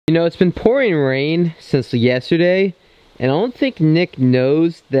You know, it's been pouring rain since yesterday, and I don't think Nick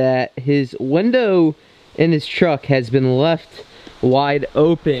knows that his window in his truck has been left wide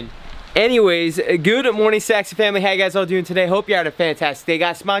open. Anyways, good morning, Saxton family. How you guys all doing today? Hope you're having a fantastic day.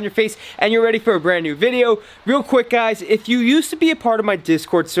 Got a smile on your face and you're ready for a brand new video. Real quick, guys, if you used to be a part of my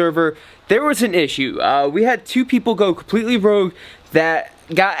Discord server, there was an issue. We had two people go completely rogue that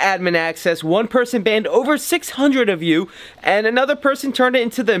got admin access. One person banned over 600 of you, and another person turned it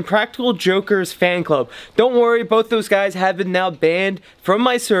into the Impractical Jokers fan club. Don't worry, both those guys have been now banned from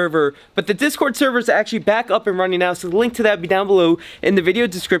my server, but the Discord server is actually back up and running now, so the link to that will be down below in the video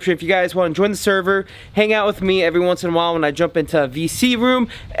description if you guys want to join the server, hang out with me every once in a while when I jump into a VC room,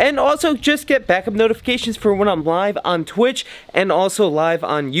 and also just get backup notifications for when I'm live on Twitch and also live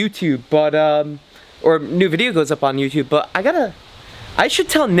on YouTube, but or new video goes up on YouTube. But I should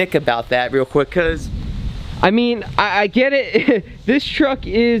tell Nick about that real quick, because I mean, I get it. This truck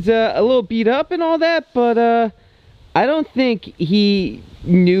is a little beat up and all that, but I don't think he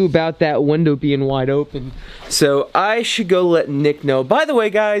knew about that window being wide open. So I should go let Nick know. By the way,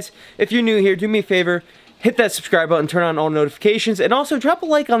 guys, if you're new here, do me a favor, hit that subscribe button, turn on all notifications, and also drop a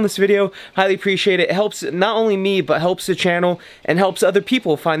like on this video. Highly appreciate it. It helps not only me, but helps the channel and helps other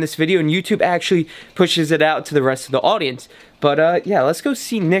people find this video, and YouTube actually pushes it out to the rest of the audience. But yeah, let's go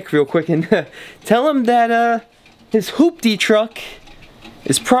see Nick real quick and tell him that his hoopty truck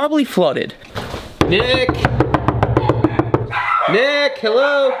is probably flooded. Nick! Nick,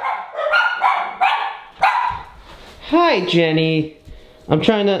 hello! Hi, Jenny. I'm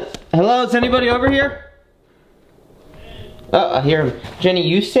trying to... Hello, is anybody over here? Oh, I hear him. Jenny,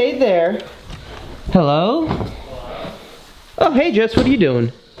 you stay there. Hello? Oh, hey, Jess, what are you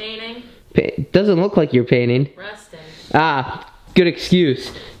doing? Painting. Doesn't look like you're painting. Resting. Ah, good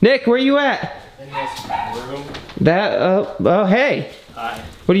excuse. Nick, where you at? In this room. Oh, hey. Hi.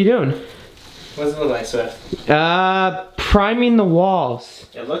 What are you doing? What does it look like, Swift? Priming the walls.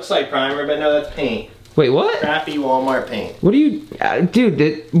 It looks like primer, but no, that's paint. Wait, what? Crappy Walmart paint. What are you, dude,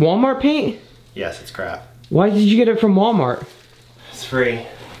 the Walmart paint? Yes, it's crap. Why did you get it from Walmart? It's free.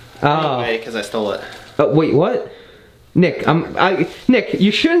 Oh. Anyway, because I stole it. Wait, what? Nick, Nick,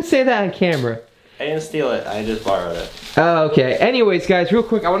 you shouldn't say that on camera. I didn't steal it, I just borrowed it. Oh, okay. Anyways, guys, real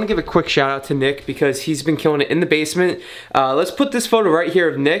quick, I want to give a quick shout out to Nick because he's been killing it in the basement. Let's put this photo right here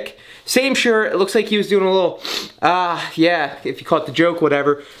of Nick. Same shirt. It looks like he was doing a little, yeah, if you caught the joke,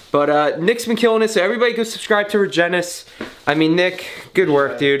 whatever. But Nick's been killing it, so everybody go subscribe to Regenis. I mean, Nick, good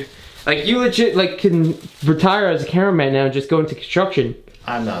work, dude. Like, you legit, like, can retire as a cameraman now and just go into construction.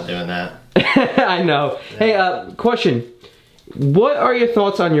 I'm not doing that. I know. Yeah. Hey, question. What are your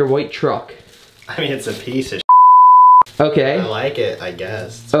thoughts on your white truck? I mean, it's a piece of Okay. I like it, I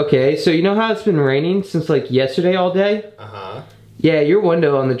guess. Okay, so you know how it's been raining since like yesterday all day? Uh-huh. Yeah, your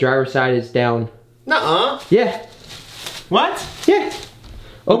window on the driver's side is down. Nuh-uh. Yeah. What? Yeah.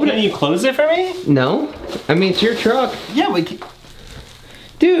 Open it. Can you close it for me? No. I mean, it's your truck. Yeah, but...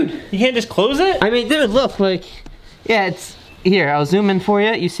 Dude. You can't just close it? I mean, dude, look, like... Yeah, it's... Here, I'll zoom in for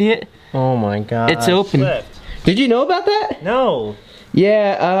you. You see it? Oh my god. It's open. Flipped. Did you know about that? No.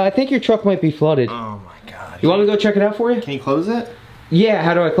 Yeah, I think your truck might be flooded. Oh my god. You want me to go check it out for you? Can you close it? Yeah,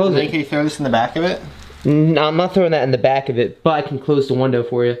 how do I close it? Can you throw this in the back of it? No, I'm not throwing that in the back of it, but I can close the window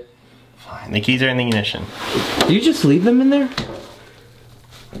for you. Fine, the keys are in the ignition. Do you just leave them in there?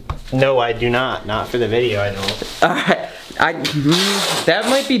 No, I do not. Not for the video, I don't. Alright, that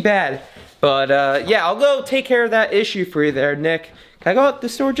might be bad. But, yeah, I'll go take care of that issue for you there, Nick. Can I go out the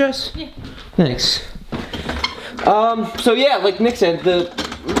store, Jess? Yeah. Thanks. So yeah, like Nick said,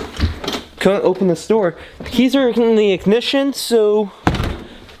 couldn't open the store. The keys are in the ignition, so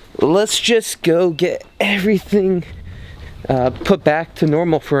let's just go get everything put back to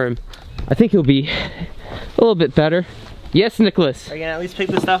normal for him. I think he'll be a little bit better. Yes, Nicholas? Are you gonna at least pick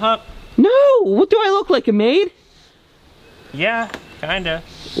the stuff up? No! What do I look like, a maid? Yeah, kinda.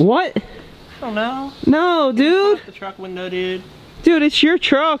 What? I don't know. No, dude. The truck window, dude. Dude, it's your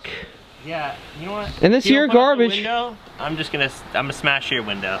truck. Yeah, you know what? And this is your garbage. Window, I'm gonna smash your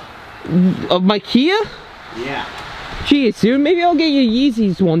window. Of my Kia? Yeah. Jeez, dude, maybe I'll get you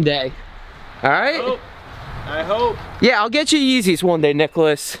Yeezys one day. Alright? I hope. Yeah, I'll get you Yeezys one day,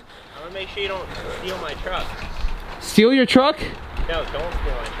 Nicholas. I'm gonna make sure you don't steal my truck. Steal your truck? No, don't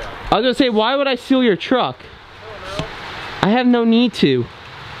steal my truck. I was gonna say, why would I steal your truck? I don't know. I have no need to.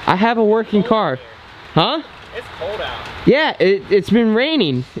 I have a working car. Huh? It's cold out. Yeah, it's been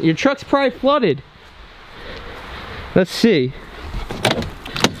raining. Your truck's probably flooded. Let's see.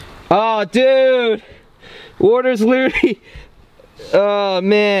 Oh, dude. Water's literally... Oh,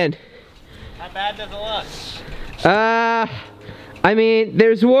 man. How bad does it look? I mean,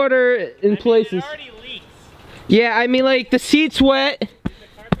 there's water in places. It already leaks. Yeah, I mean, like, the seat's wet. Is the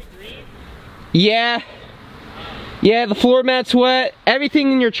carpet green? Yeah. Yeah, the floor mat's wet.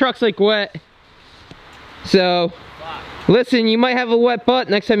 Everything in your truck's, like, wet. So, listen, you might have a wet butt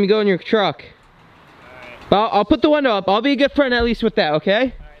next time you go in your truck. Alright. I'll put the window up. I'll be a good friend at least with that, okay?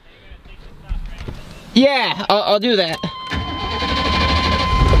 Alright, then you're gonna take some stuff, right? Yeah, I'll do that.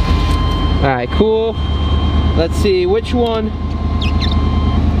 Alright, cool. Let's see, which one?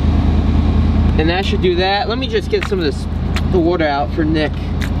 And that should do that. Let me just get some of the water out for Nick.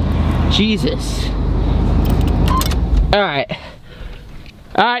 Jesus. Alright.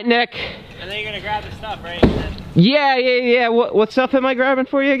 Alright, Nick. And then you're gonna grab the stuff, right? Yeah. What stuff am I grabbing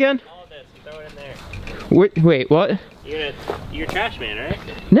for you again? All of this, throw it in there. Wait, what? You're a trash man, right?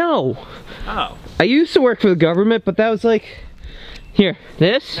 No. Oh. I used to work for the government, but that was like... Here,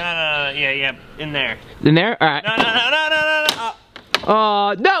 this? No, yeah, in there. In there? Alright. No.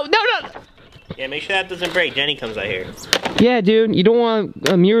 No. Yeah, make sure that doesn't break. Jenny comes out here. Yeah, dude, you don't want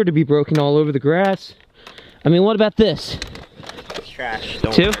a mirror to be broken all over the grass. I mean, what about this? It's trash.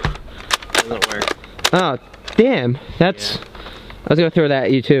 Two? Doesn't work. Oh, damn. That's... Yeah. I was gonna throw that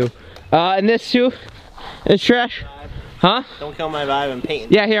at you too. And this too? It's trash? Huh? Don't kill my vibe, I'm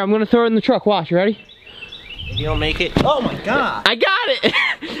painting. Yeah, here, I'm gonna throw it in the truck. Watch, you ready? If you don't make it... Oh my god! I got it!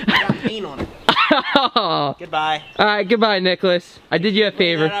 I got paint on it. Oh. Goodbye. Alright, goodbye, Nicholas. I did you a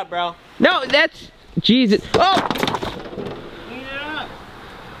favor. Clean that up, bro. No, that's... Jesus. Oh! Clean it up.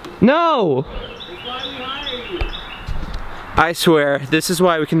 No! That's why we hire you. I swear, this is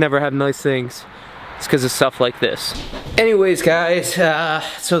why we can never have nice things. It's because of stuff like this. Anyways, guys,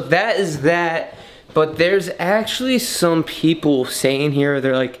 so that is that. But there's actually some people saying here,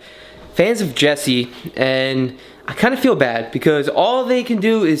 they're like fans of Jesse, and I kind of feel bad because all they can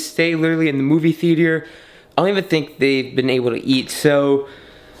do is stay literally in the movie theater. I don't even think they've been able to eat, so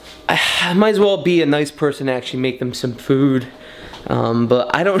I might as well be a nice person and actually make them some food.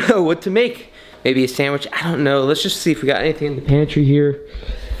 But I don't know what to make. Maybe a sandwich, I don't know. Let's just see if we got anything in the pantry here.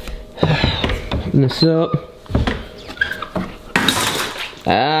 Open this up.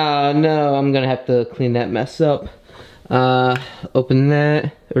 Oh no, I'm gonna have to clean that mess up. Open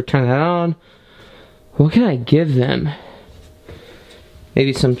that, or turn that on. What can I give them?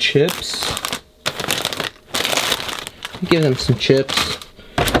 Maybe some chips. Give them some chips.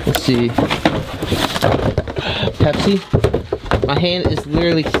 Let's see. Pepsi. My hand is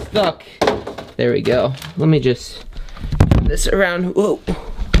literally stuck. There we go. Let me just turn this around. Whoa.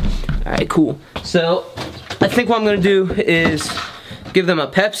 Alright, cool. So, I think what I'm gonna do is give them a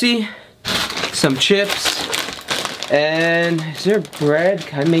Pepsi, some chips, and is there bread?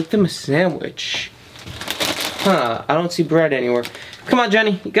 Can I make them a sandwich? Huh, I don't see bread anywhere. Come on,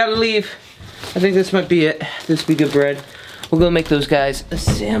 Jenny, you gotta leave. I think this might be it. This would be good bread. We'll go make those guys a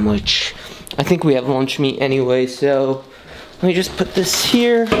sandwich. I think we have lunch meat anyway, so let me just put this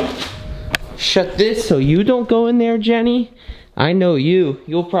here. Shut this so you don't go in there, Jenny. I know you.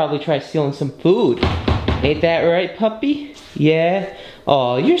 You'll probably try stealing some food. Ain't that right, puppy? Yeah?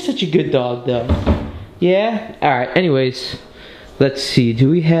 Oh, you're such a good dog, though. Yeah? Alright, anyways. Let's see. Do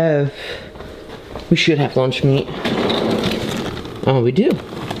we have... We should have lunch meat. Oh, we do.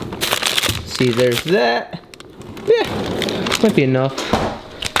 Let's see, there's that. Yeah. Might be enough.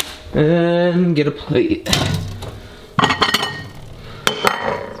 And get a plate.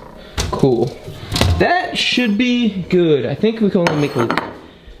 Cool. That should be good. I think we can only make like,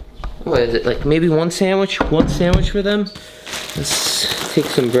 what is it, like maybe one sandwich? One sandwich for them? Let's take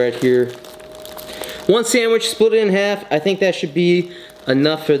some bread here. One sandwich, split it in half. I think that should be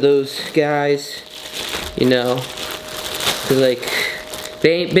enough for those guys. You know, cause like,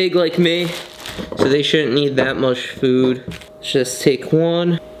 they ain't big like me, so they shouldn't need that much food. Let's just take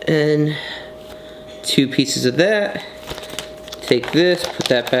one and 2 pieces of that. Take this, put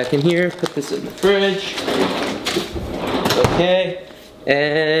that back in here, put this in the fridge. Okay,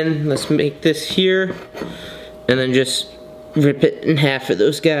 and let's make this here, and then just rip it in half for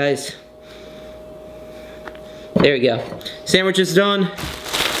those guys. There we go. Sandwich is done.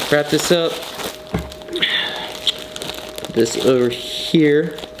 Wrap this up. Put this over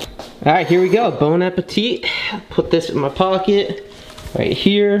here. All right, here we go. Bon appetit. Put this in my pocket, right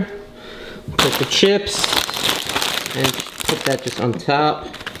here. Put the chips, and put that just on top.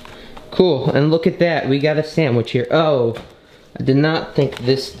 Cool, and look at that. We got a sandwich here. Oh, I did not think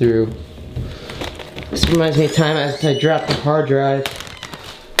this through. This reminds me of time as I dropped the hard drive.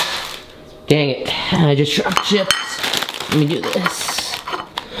 Dang it, I just dropped chips. Let me do this.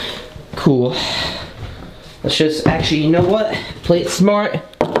 Cool. Let's just, actually, you know what? Play it smart.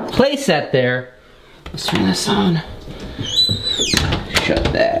 Place that there. Let's turn this on.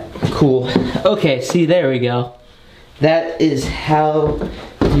 shut that. Cool. Okay, see, there we go. That is how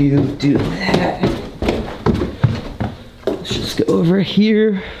you do that. Let's just go over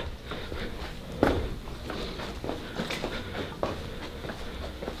here.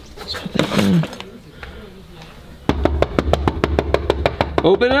 Let's put that down.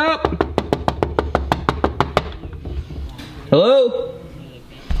 Open up! Hello?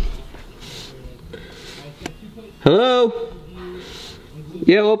 Hello?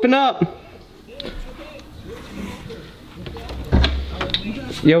 Yeah, open up.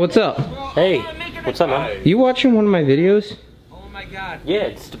 Yeah, what's up? Hey, what's up, man? You watching one of my videos? Oh my god. Yeah,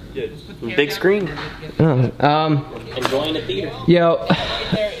 it's big screen. Oh, Enjoying the theater. yo,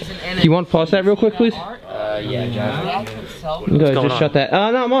 you want to pause that real quick, please? Yeah, Jeff. Go ahead, going just on? shut that.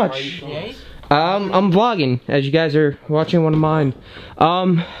 Not much. I'm vlogging, as you guys are watching one of mine.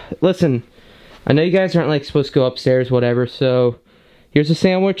 Listen, I know you guys aren't like supposed to go upstairs, whatever, so here's a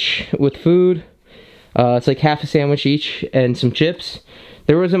sandwich with food. It's like half a sandwich each and some chips.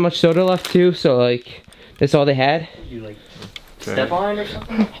 There wasn't much soda left too, so like, that's all they had. You like step on it or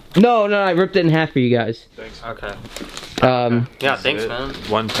something? No, I ripped it in half for you guys. Thanks. Okay. That's Yeah, thanks, it. man.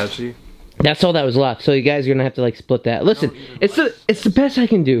 One Pepsi. That's all that was left, so you guys are gonna have to like split that. Listen, it's the best I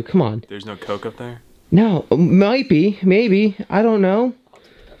can do, come on. There's no Coke up there? No, might be, maybe, I don't know.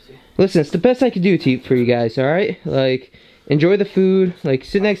 Listen, it's the best I could do for you guys, alright? Like, enjoy the food, like,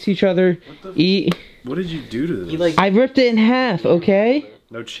 sit next to each other, eat. What did you do to this? I ripped it in half, okay?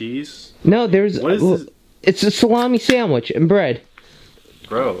 No cheese? No, there's... What is this? It's a salami sandwich and bread.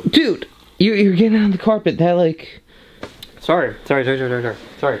 Bro. Dude, you're getting on the carpet, that like... Sorry.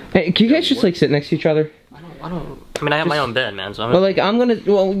 Hey, can you guys just like sit next to each other? I mean, I have my own bed, man, so I'm... Well, like, I want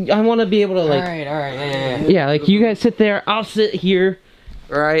to be able to like... Alright, yeah. Yeah, like, you guys sit there, I'll sit here.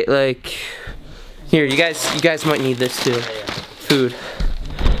 Alright, like... Here, you guys might need this too. Food.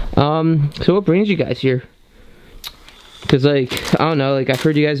 So what brings you guys here? Cause like, I don't know, like I've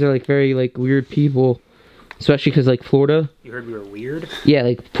heard you guys are like very like weird people. Especially cause like Florida. You heard we were weird? Yeah,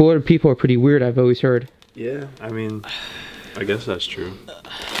 like Florida people are pretty weird, I've always heard. Yeah, I mean, I guess that's true.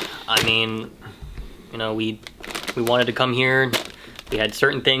 I mean, you know, we wanted to come here. We had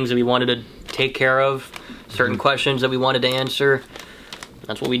certain things that we wanted to take care of. Certain questions that we wanted to answer.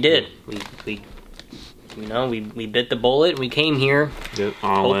 That's what we did. We bit the bullet and we came here. Yep,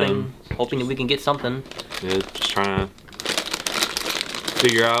 all in. Hoping that we can get something. Yeah, just trying to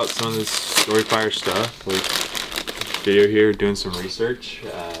figure out some of this Storyfire stuff. Like, video here, doing some research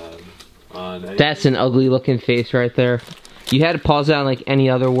on... That's an ugly looking face right there. You had to pause it on like any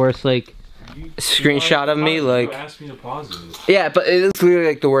other worse like screenshot of me, like... You asked me to pause it. Yeah, but it's literally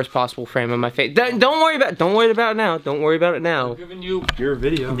like the worst possible frame of my face. Don't worry about it now. Don't worry about it now. I'm giving you your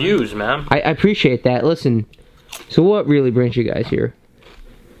video. Views, man. I appreciate that. Listen, so what really brings you guys here?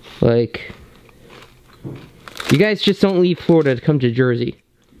 Like, you guys just don't leave Florida to come to Jersey.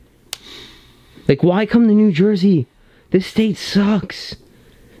 Like, why come to New Jersey? This state sucks.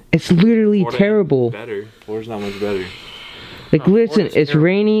 It's literally Florida terrible. ain't better. Florida's not much better. Like, listen, it's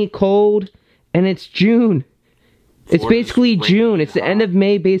rainy, cold, and it's June. It's basically June. It's the end of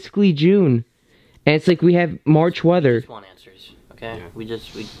May, basically June. And it's like we have March weather. We just want answers, okay? Yeah. We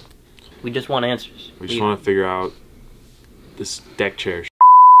just want answers. We just want to figure out this deck chair.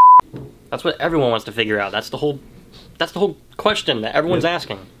 That's what everyone wants to figure out. That's the whole question that everyone's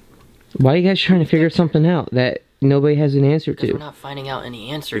asking. Why are you guys trying to figure something out that nobody has an answer Because to? we're not finding out any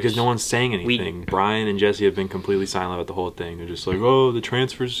answers. Because no one's saying anything. Brian and Jesse have been completely silent about the whole thing. They're just like, oh, the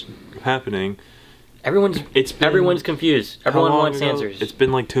transfer's happening. Everyone's confused. Everyone wants answers. It's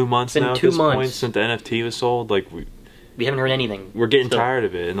been like 2 months now at this point since the NFT was sold. Like we haven't heard anything. We're getting tired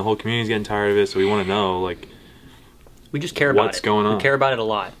of it, and the whole community's getting tired of it. So we want to know, like, we just care about what's going on. We care about it a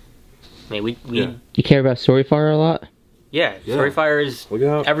lot. I mean, You care about Storyfire a lot? Yeah, Storyfire is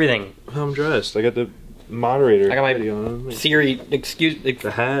everything. How I'm dressed. I got the moderator. I got my on. the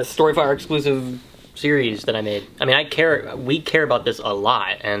hat. Storyfire exclusive series that I made. I mean, we care about this a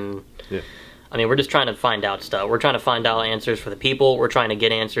lot, and I mean, we're just trying to find out stuff. We're trying to find out answers for the people. We're trying to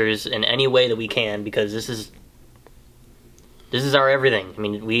get answers in any way that we can, because this is our everything. I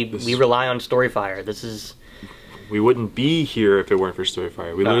mean, we rely on Storyfire. We wouldn't be here if it weren't for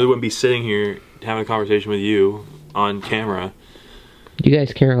Storyfire. We literally wouldn't be sitting here having a conversation with you on camera. You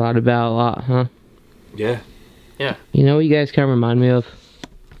guys care a lot, huh? Yeah. Yeah. You know what you guys kind of remind me of?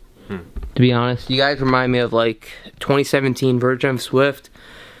 To be honest, you guys remind me of like 2017 version of Swift,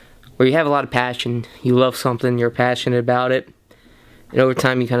 where you have a lot of passion. You love something, you're passionate about it, and over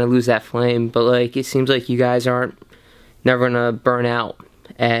time you kind of lose that flame. But like, it seems like you guys aren't never gonna burn out,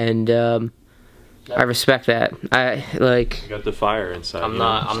 and I respect that. I like. You got the fire inside. I'm you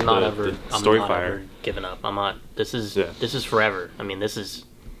not. know, I'm the- not the ever. I'm story not fire. ever giving up. I'm not. This is. Yeah. This is forever. I mean, this is.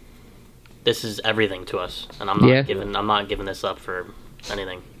 This is everything to us, and I'm not Yeah. giving. I'm not giving this up for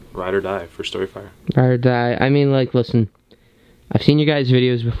anything. Ride or die for story fire. Ride or die. I mean, like, listen. I've seen you guys'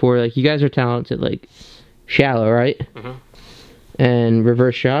 videos before. Like, you guys are talented. Like, Shallow, right? Mhm. And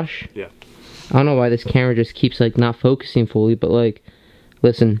Reverse Josh. Yeah. I don't know why this camera just keeps like not focusing fully, but like,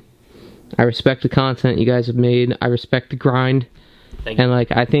 listen. I respect the content you guys have made. I respect the grind. Thank you. And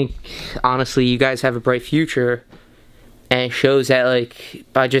like, I think honestly, you guys have a bright future. And it shows that like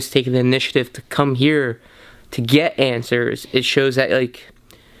by just taking the initiative to come here to get answers, it shows that like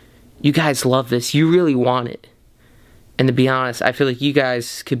you guys love this. You really want it. And to be honest, I feel like you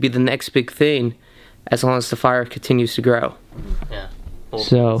guys could be the next big thing as long as the fire continues to grow. Yeah. Well,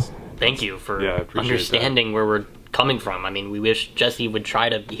 So, thank you for Yeah, I appreciate understanding where we're coming from. I mean, we wish Jesse would try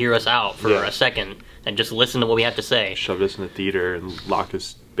to hear us out for Yeah. a second and just listen to what we have to say. Shoved us in the theater and locked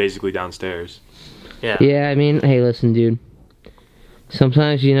us basically downstairs. Yeah. yeah, I mean, hey, listen, dude.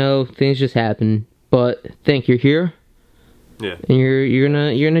 Sometimes, you know, things just happen. But think you're here. Yeah. And you're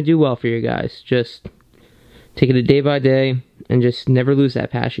gonna do well for you guys. Just take it a day by day and just never lose that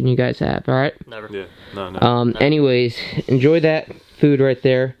passion you guys have, alright? Never. Yeah. No. Anyways, enjoy that food right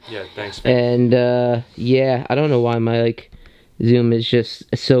there. Yeah. Thanks. Man. And yeah, I don't know why my like zoom is just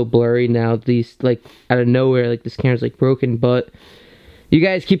so blurry now. These like out of nowhere, like this camera's like broken, but you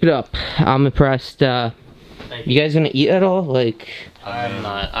guys keep it up. I'm impressed. Thank You guys gonna eat at all? Like, I'm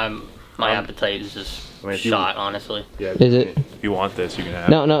not. My appetite is just I mean, if you- shot, honestly. Yeah. is it? If you want this, you can have.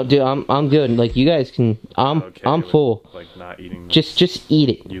 No, dude, I'm good. Like you guys can. I'm Okay, full. Like not eating. Just eat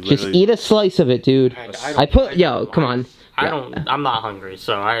it. You Just literally- eat a slice of it, dude. I put come on. I'm not hungry,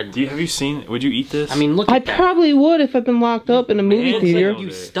 so Have you seen? Would you eat this? I mean, look I at that. probably would if I've been locked up in a movie Man, theater.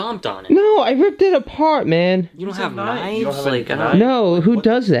 you stomped on it. No, I ripped it apart, man. You don't Use a have knife. knives? You don't have like, a I knife? don't- No, who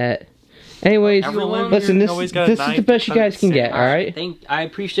does that? Anyways, Everyone listen, here this always got a is the knife best you guys can get, alright? I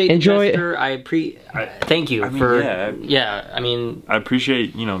appreciate Enjoy the it. gesture. Thank you I mean, for. yeah. Yeah, I mean, I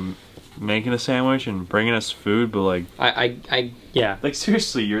appreciate making a sandwich and bringing us food, but like yeah.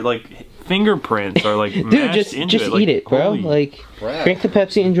 seriously, your like fingerprints are like Dude, mashed just into it. Like, eat it, bro. holy Like, crap. drink the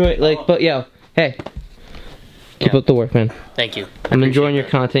Pepsi, enjoy it. Like, but yo, hey, keep Yeah. up the work, man. Thank you. I'm enjoying your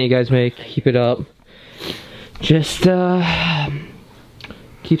content you guys make. Keep it up. Just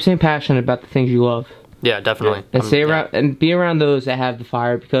keep staying passionate about the things you love, Yeah, definitely. and stay around and be around those that have the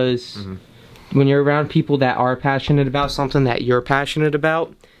fire. Because when you're around people that are passionate about something that you're passionate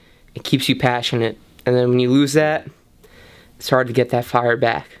about, it keeps you passionate. And then when you lose that, it's hard to get that fire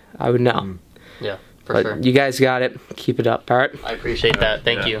back. I would know. Yeah, for But sure. you guys got it. Keep it up, alright? I appreciate that.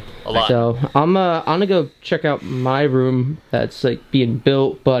 Thank you a lot. So I'm gonna go check out my room that's like being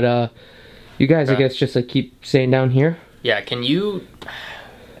built, but you guys I Okay. guess just like keep staying down here. Yeah, can you?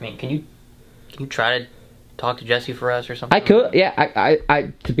 I mean, can you try to talk to Jesse for us or something? I could, yeah.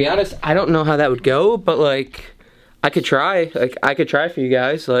 I to be honest, I don't know how that would go, but like I could try. Like I could try for you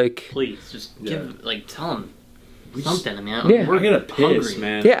guys. Like Please, just tell him something. I mean, Yeah. we're gonna hungry.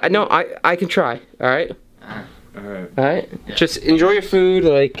 man. yeah, no, I can try. All right, All right. all right. Just enjoy your food.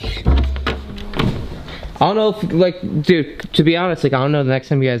 Like I don't know if like, dude. To be honest, like I don't know the next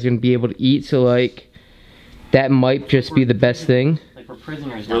time you guys are gonna be able to eat. So like that might just be the best thing. Like we're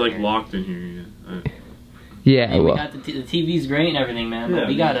prisoners. We're down like here. locked in here. Yeah. Hey, we Well. got the TV's great and everything, man. But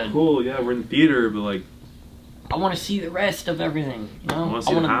we Yeah, gotta. cool. Yeah, we're in the theater, but like I want to see the rest of everything. You know? I want to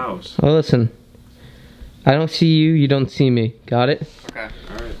see the house. Well, listen. I don't see you. You don't see me. Got it? Okay.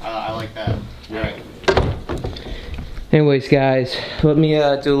 All right. I like that. Yeah. Anyways, guys, let me do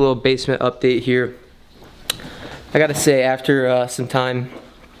a little basement update here. I gotta say, after some time,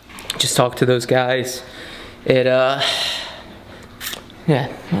 just talk to those guys. It yeah,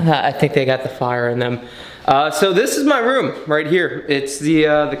 I think they got the fire in them. So this is my room right here. It's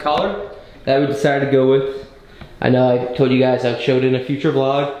the color that we decided to go with. I know I told you guys I'd show it in a future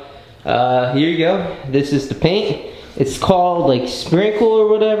vlog. Here you go. This is the paint. It's called like Sprinkle or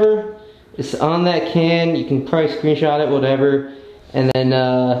whatever. It's on that can. You can probably screenshot it, whatever, and then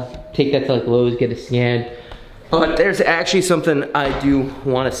take that to like Lowe's, get it scanned. But there's actually something I do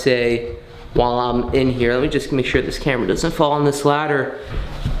want to say while I'm in here. Let me just make sure this camera doesn't fall on this ladder.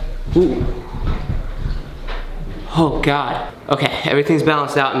 Ooh. Oh God. Okay, everything's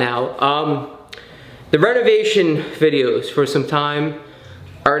balanced out now. The renovation videos for some time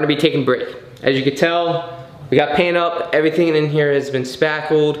are gonna be taking a break. As you can tell, we got paint up, everything in here has been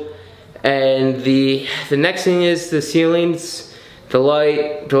spackled, and the next thing is the ceilings, the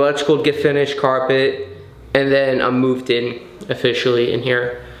light, the electrical get finished, carpet, and then I'm moved in officially in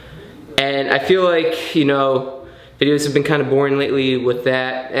here. And I feel like, you know, videos have been kind of boring lately with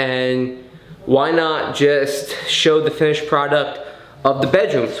that, and why not just show the finished product of the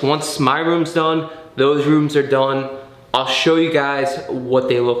bedrooms? Once my room's done, those rooms are done, I'll show you guys what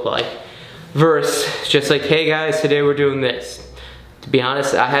they look like. Versus just like, hey guys, today we're doing this. To be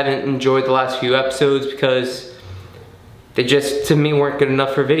honest, I haven't enjoyed the last few episodes because they just, to me, weren't good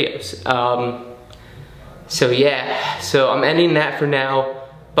enough for videos. So yeah, so I'm ending that for now.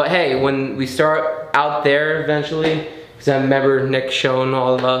 But hey, when we start out there eventually, because I remember Nick showing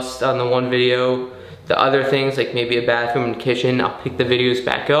all of us on the one video, the other things like maybe a bathroom and kitchen, I'll pick the videos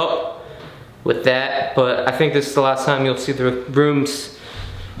back up with that. But I think this is the last time you'll see the rooms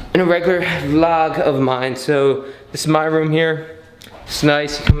in a regular vlog of mine. So this is my room here. It's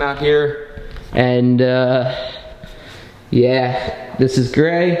nice, you come out here and yeah, this is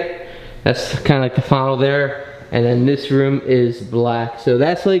gray. That's kind of like the final there. And then this room is black. So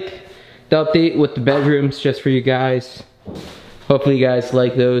that's like the update with the bedrooms just for you guys. Hopefully you guys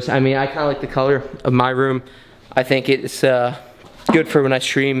like those. I mean, I kind of like the color of my room. I think it's good for when I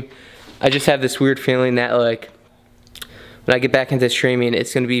stream. I just have this weird feeling that like when I get back into streaming,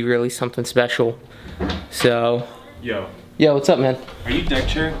 it's gonna be really something special. So. Yo, what's up, man? are you deck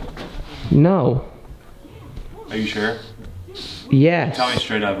chair? No. Are you sure? Yes. Tell me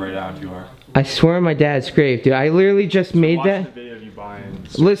straight up right now if you are. I swear on my dad's grave, dude. I literally just made Watch that. the video of you buying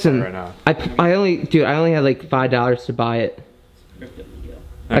Listen, right now. I only had like $5 to buy it.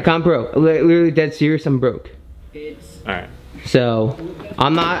 Like I'm broke. Literally dead serious, I'm broke. Alright. So,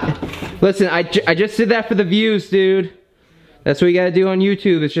 I'm not, listen, I just did that for the views, dude. That's what you gotta do on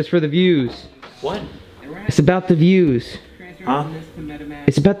YouTube, it's just for the views. What? It's about the views. Huh?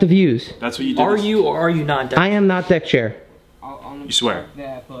 It's about the views. That's what you did. Are you or are you not? I am not deck chair. You swear?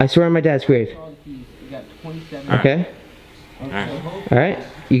 I swear on my dad's grave. Okay? Alright. Alright,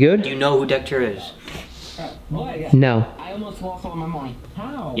 you good? Do you know who deck chair is? No. I almost lost all my money.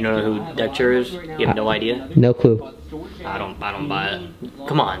 How? You don't know who deck chair is? You have no idea? No clue. I don't buy it.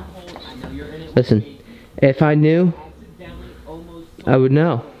 Come on. Listen, if I knew, I would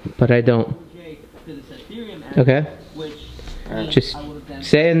know, but I don't. Okay? Just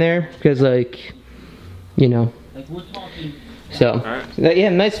stay in there, because like, you know. So, yeah,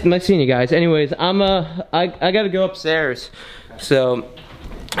 nice seeing you guys. Anyways, I gotta go upstairs. So,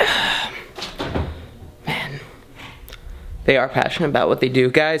 man, they are passionate about what they do.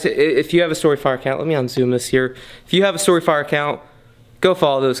 Guys, if you have a Storyfire account, let me unzoom this here. If you have a Storyfire account, go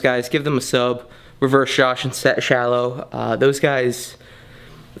follow those guys, give them a sub. Reverse Josh and Set Shallow. Those guys,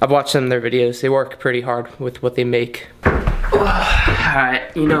 I've watched some of their videos. They work pretty hard with what they make.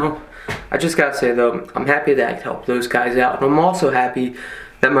 Alright, you know, I just gotta say though, I'm happy that I could help those guys out. And I'm also happy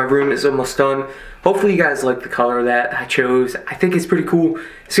that my room is almost done. Hopefully you guys like the color that I chose. I think it's pretty cool.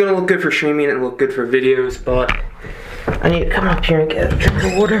 It's gonna look good for streaming and look good for videos, but I need to come up here and get a drink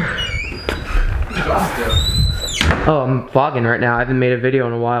of water. Oh, I'm vlogging right now. I haven't made a video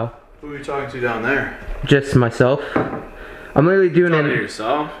in a while. Who are you talking to down there? Just myself. I'm literally doing Talking to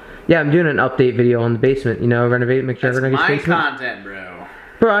yourself? Yeah, I'm doing an update video on the basement, you know, renovate Mcjuggernuggets my basement. content, bro.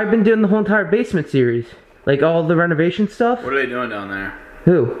 Bro, I've been doing the whole entire basement series. Like all the renovation stuff. What are they doing down there?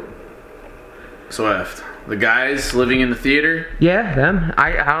 Who? Swift. The guys living in the theater? Yeah, them.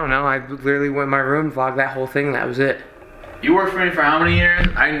 I don't know. I literally went in my room, vlogged that whole thing, that was it. You worked for me for how many years?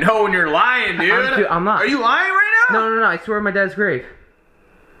 I know when you're lying, dude. I'm not. Are you lying right now? No, I swear on my dad's grave.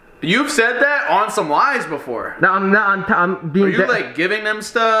 You've said that on some lies before. No, I'm not. I'm being. Are you like giving them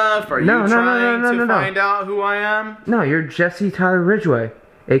stuff? Are you trying to find out who I am? No, you're Jesse Tyler Ridgway,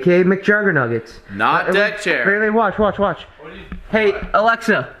 aka Mcjuggernuggets. Not deck chair. Really, watch. Hey,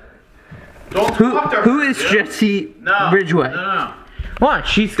 Alexa. Don't talk to her. Who is Jesse Ridgway? No.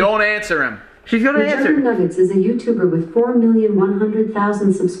 Watch, Don't answer him. She's gonna answer. McJuggernuggets is a YouTuber with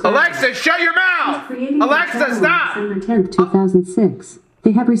 4,100,000 subscribers. Alexa, shut your mouth! Alexa, stop! December 10th, 2006.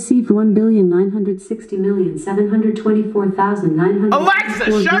 They have received 1,960,724,900.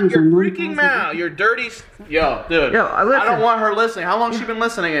 Alexa, shut your freaking mouth! You're dirty. Yo, dude. Yo, I don't want her listening. How long has she been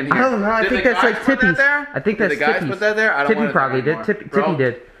listening in here? I don't know. I think that's like Tippy's. I think that's Tippy's. Did the guys put that there? I don't Tippy want it probably there did. anymore. Tippy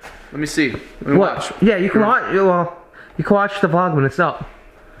did. Let me see. Let me watch. Yeah, you can watch. Well, you can watch the vlog when it's up.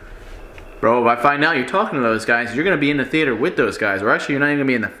 Bro, if I find out you're talking to those guys, you're gonna be in the theater with those guys, or actually you're not even gonna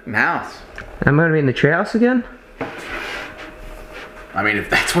be in the house. I'm gonna be in the treehouse again. I mean, if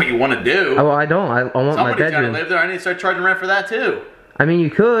that's what you want to do. Oh, well, I don't. I want my Somebody's gotta bedroom. live there. I need to start charging rent for that too. I mean,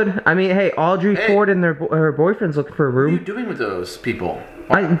 you could. I mean, hey, Audrey Ford and her boyfriend's looking for a room. What are you doing with those people?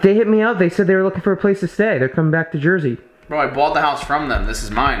 They hit me up. They said they were looking for a place to stay. They're coming back to Jersey. Bro, I bought the house from them. This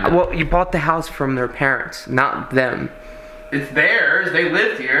is mine. Well, you bought the house from their parents, not them. it's theirs. They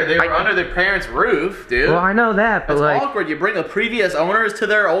lived here. They were under their parents' roof, dude. Well, I know that, but It's like awkward. You bring the previous owners to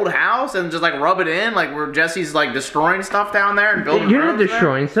their old house and just like rub it in, like where Jesse's like destroying stuff down there and building. You're not rooms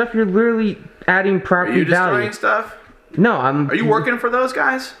destroying stuff. You're literally adding Are property you destroying value. stuff? No, I'm. Are you working for those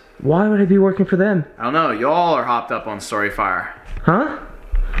guys? Why would I be working for them? I don't know. Y'all are hopped up on Storyfire. Huh?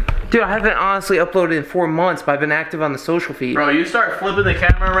 Dude, I haven't honestly uploaded in 4 months, but I've been active on the social feed. Bro, you start flipping the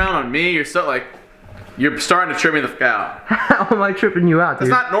camera around on me, you're so like, you're starting to trip me the fuck out. How am I tripping you out, dude?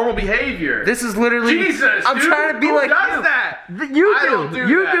 That's not normal behavior. This is literally. Jesus, I'm dude, trying to be who like does you. that? You I do. don't do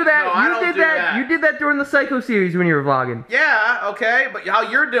You that. do that. No, I you don't did do that. that. You did that during the Psycho series when you were vlogging. Yeah, okay, but how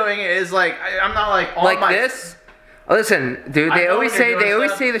you're doing it is like, I'm not like on Like my... this. Listen, dude. I They know always when say you're doing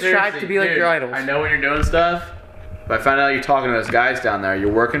stuff. they strive Seriously, to be like dude, your idols. I know when you're doing stuff, but I find out you're talking to those guys down there,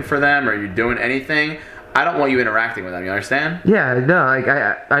 you're working for them or you're doing anything, I don't want you interacting with them, you understand? Yeah, no, like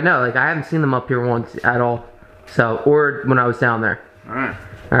I know, like I haven't seen them up here once at all. So, or when I was down there. Alright.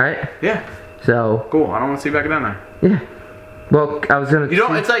 All right. Yeah. So. Cool, I don't want to see you back down there. Yeah. Well, I was gonna. You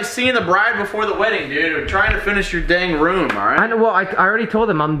know, it's like seeing the bride before the wedding, dude. Or trying to finish your dang room, alright? I know. Well, I already told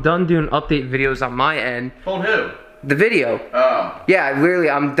them I'm done doing update videos on my end. Told who? The video. Oh. Yeah, literally,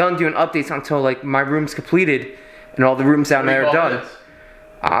 I'm done doing updates until like my room's completed and all the rooms down there are done.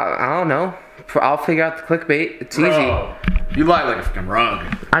 I don't know. I'll figure out the clickbait. It's Bro, you lie like a freaking rug.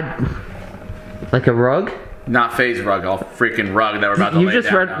 Like a rug? Not phase rug, a freaking rug that we're about to lay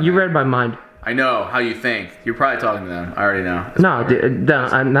down. You read my mind. I know how you think. You're probably talking to them. I already know. No, dude, no,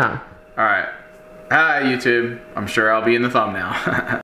 I'm not. Alright. Hi, YouTube. I'm sure I'll be in the thumbnail.